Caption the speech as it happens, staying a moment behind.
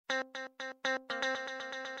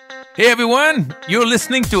Hey everyone, you're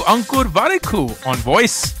listening to Ankur Warikoo on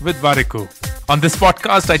Voice with Warikoo. On this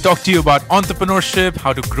podcast, I talk to you about entrepreneurship,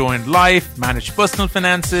 how to grow in life, manage personal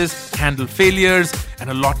finances, handle failures, and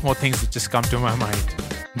a lot more things that just come to my mind.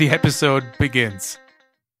 The episode begins.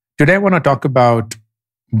 Today, I want to talk about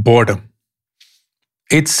boredom.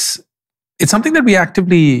 It's something that we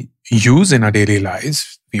actively use in our daily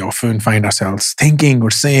lives. We often find ourselves thinking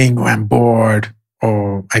or saying, "Oh, I'm bored,"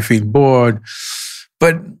 or "I feel bored."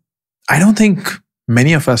 But I don't think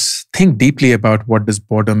many of us think deeply about what does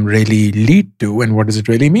boredom really lead to and what does it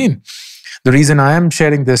really mean. The reason I am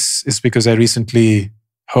sharing this is because I recently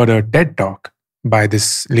heard a TED talk by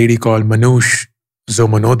this lady called Manoush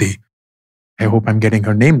Zomorodi. I hope I'm getting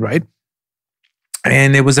her name right.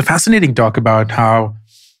 And it was a fascinating talk about how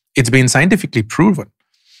it's been scientifically proven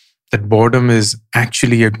that boredom is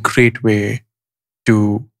actually a great way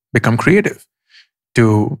to become creative,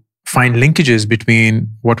 to find linkages between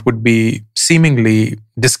what would be seemingly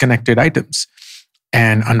disconnected items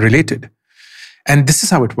and unrelated. And this is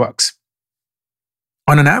how it works.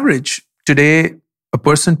 On an average, today, a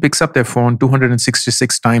person picks up their phone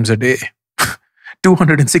 266 times a day.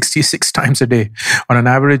 266 times a day. On an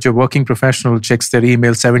average, a working professional checks their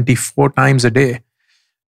email 74 times a day.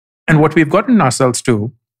 And what we've gotten ourselves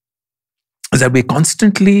to is that we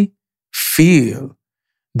constantly feel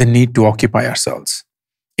the need to occupy ourselves.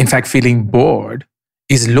 In fact, feeling bored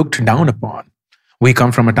is looked down upon. We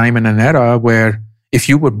come from a time and an era where if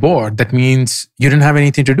you were bored, that means you didn't have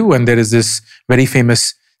anything to do. And there is this very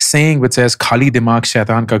famous saying which says, "Khali dimag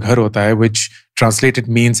shaitan ka ghar hota hai," which translated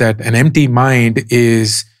means that an empty mind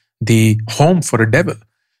is the home for a devil.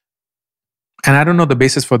 And I don't know the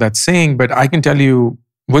basis for that saying, but I can tell you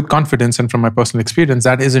with confidence and from my personal experience,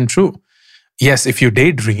 that isn't true. Yes, if you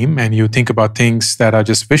daydream and you think about things that are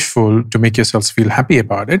just wishful to make yourselves feel happy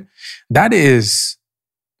about it, that is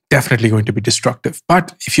definitely going to be destructive.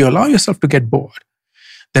 But if you allow yourself to get bored,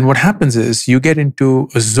 then what happens is you get into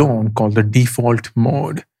a zone called the default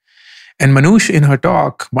mode. And Manoush in her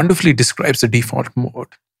talk wonderfully describes the default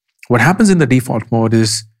mode. What happens in the default mode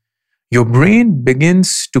is your brain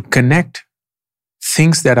begins to connect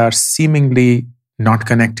things that are seemingly not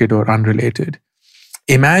connected or unrelated.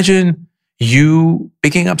 Imagine you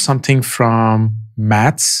picking up something from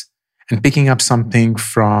maths and picking up something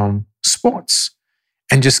from sports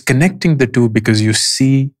and just connecting the two because you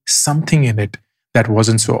see something in it that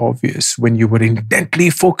wasn't so obvious when you were intently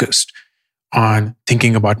focused on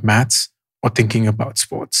thinking about maths or thinking about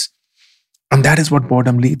sports. And that is what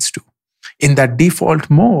boredom leads to. In that default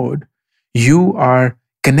mode, you are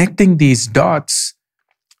connecting these dots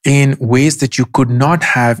in ways that you could not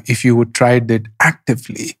have if you had tried it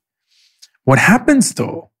actively. What happens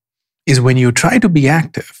though is when you try to be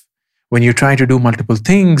active, when you try to do multiple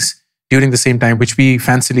things during the same time, which we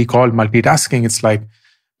fancily call multitasking, it's like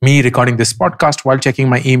me recording this podcast while checking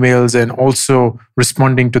my emails and also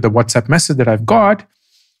responding to the WhatsApp message that I've got.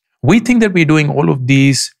 We think that we're doing all of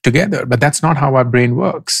these together, but that's not how our brain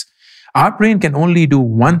works. Our brain can only do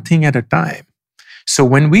one thing at a time. So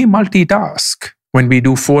when we multitask, when we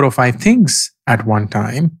do 4 or 5 things at one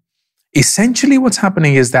time, essentially what's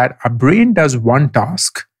happening is that our brain does one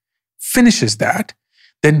task, finishes that,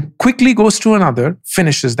 then quickly goes to another,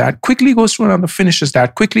 finishes that, quickly goes to another, finishes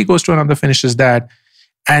that, quickly goes to another, finishes that,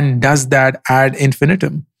 and does that ad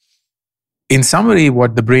infinitum. In summary,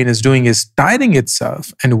 what the brain is doing is tiring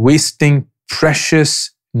itself and wasting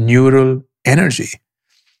precious neural energy.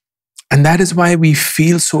 And that is why we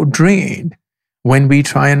feel so drained when we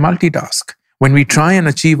try and multitask, when we try and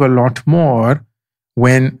achieve a lot more,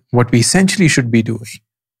 when what we essentially should be doing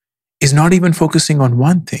is not even focusing on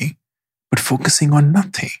one thing, but focusing on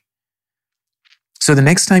nothing. So the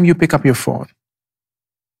next time you pick up your phone,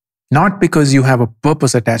 not because you have a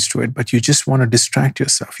purpose attached to it, but you just want to distract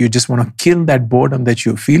yourself, you just want to kill that boredom that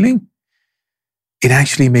you're feeling, it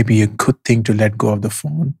actually may be a good thing to let go of the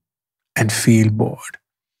phone and feel bored.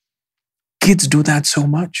 Kids do that so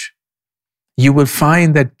much. You will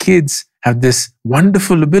find that kids have this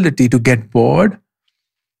wonderful ability to get bored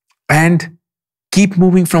and keep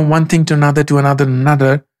moving from one thing to another, to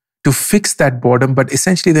another, to fix that boredom. But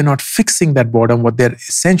essentially, they're not fixing that boredom. What they're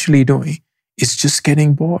essentially doing is just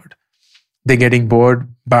getting bored. They're getting bored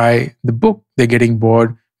by the book. They're getting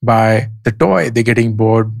bored by the toy. They're getting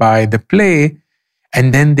bored by the play.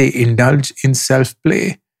 And then they indulge in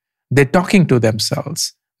self-play. They're talking to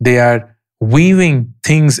themselves. They are weaving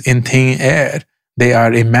things in thin air. They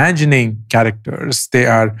are imagining characters. They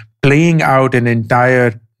are playing out an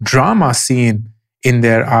entire drama scene in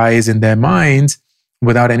their eyes, in their minds,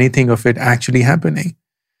 without anything of it actually happening.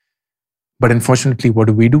 But unfortunately, what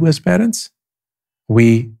do we do as parents?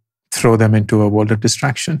 We throw them into a world of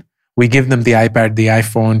distraction. We give them the iPad, the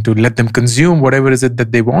iPhone to let them consume whatever is it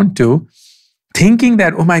that they want to, thinking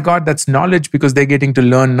that, oh my God, that's knowledge because they're getting to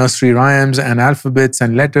learn nursery rhymes and alphabets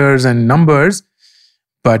and letters and numbers.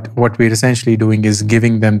 But what we're essentially doing is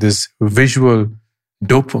giving them this visual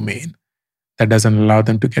dopamine that doesn't allow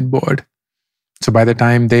them to get bored. So by the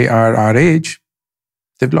time they are our age,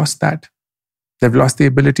 they've lost that. They've lost the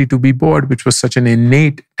ability to be bored, which was such an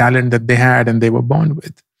innate talent that they had and they were born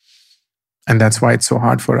with. And that's why it's so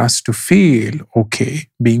hard for us to feel okay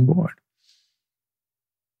being bored.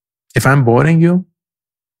 If I'm boring you,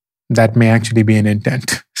 that may actually be an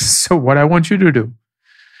intent. So what I want you to do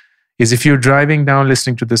is, if you're driving down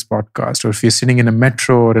listening to this podcast, or if you're sitting in a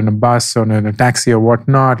metro or in a bus or in a taxi or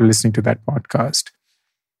whatnot, listening to that podcast,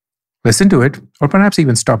 listen to it, or perhaps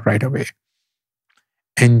even stop right away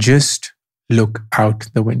and just look out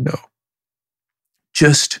the window.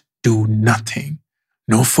 Just do nothing.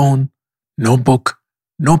 No phone, no book,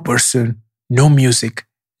 no person, no music,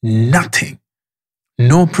 nothing.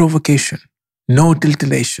 No provocation, no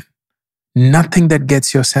titillation, nothing that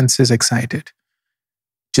gets your senses excited.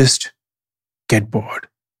 Just get bored.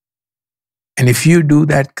 And if you do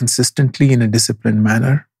that consistently in a disciplined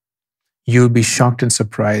manner, you'll be shocked and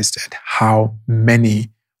surprised at how many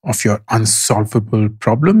of your unsolvable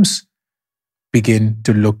problems begin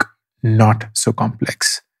to look not so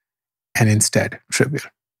complex and instead trivial.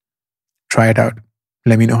 Try it out.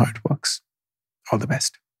 Let me know how it works. All the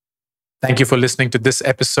best. Thank you for listening to this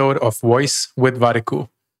episode of Voice with Variku.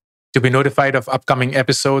 To be notified of upcoming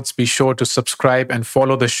episodes, be sure to subscribe and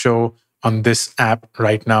follow the show on this app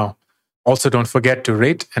right now. Also, don't forget to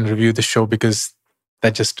rate and review the show because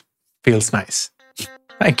that just feels nice.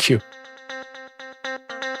 Thank you.